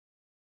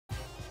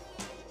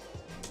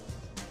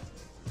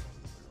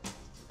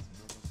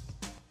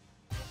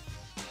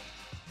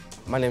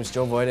My name's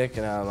Voitik,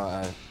 and I'm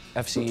a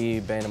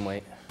FCE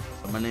bantamweight.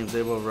 My name's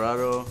Abel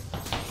Alvarado,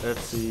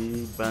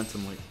 FCE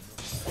bantamweight.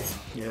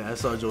 Yeah, I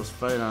saw Joe's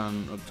fight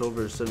on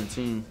October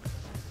 17,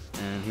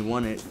 and he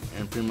won it,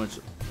 and pretty much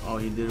all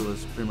he did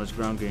was pretty much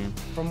ground game.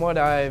 From what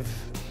I've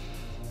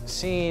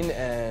seen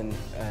and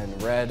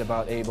read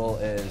about Abel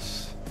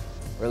is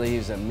really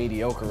he's a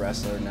mediocre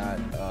wrestler, not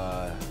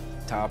a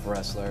top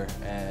wrestler.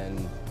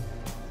 And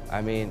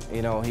I mean,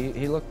 you know,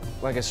 he looked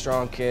like a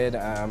strong kid.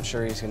 I'm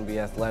sure he's going to be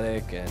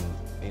athletic and,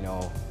 you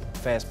know,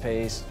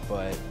 fast-paced,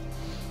 but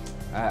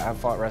I've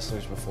fought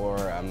wrestlers before.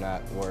 I'm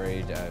not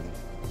worried.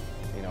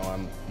 You know,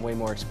 I'm way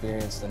more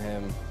experienced than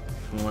him.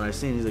 From what I've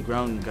seen, he's a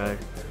ground guy,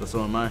 but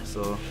so am I.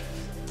 So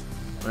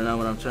right now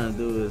what I'm trying to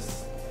do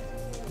is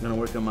I'm going to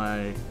work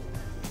on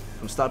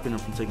from stopping him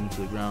from taking him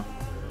to the ground.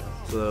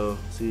 So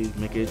see,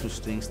 make it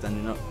interesting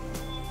standing up.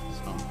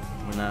 So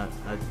I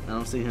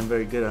don't see him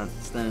very good at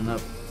standing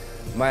up.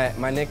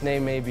 My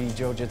nickname may be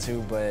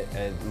Jiu-Jitsu, but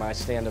my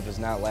stand-up is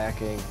not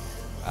lacking.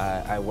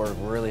 I work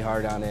really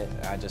hard on it.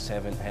 I just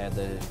haven't had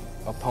the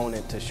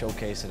opponent to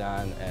showcase it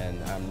on,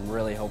 and I'm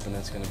really hoping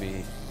it's going to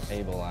be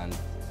Abel on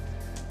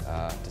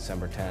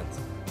December 10th.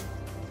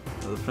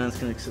 So the fans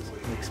can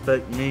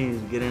expect me to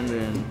get in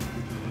there and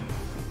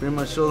pretty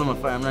much show them a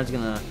fight. I'm not just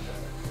going to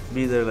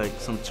be there like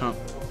some chump.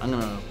 I'm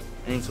going to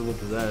aim to whoop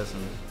his ass,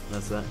 and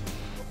that's that.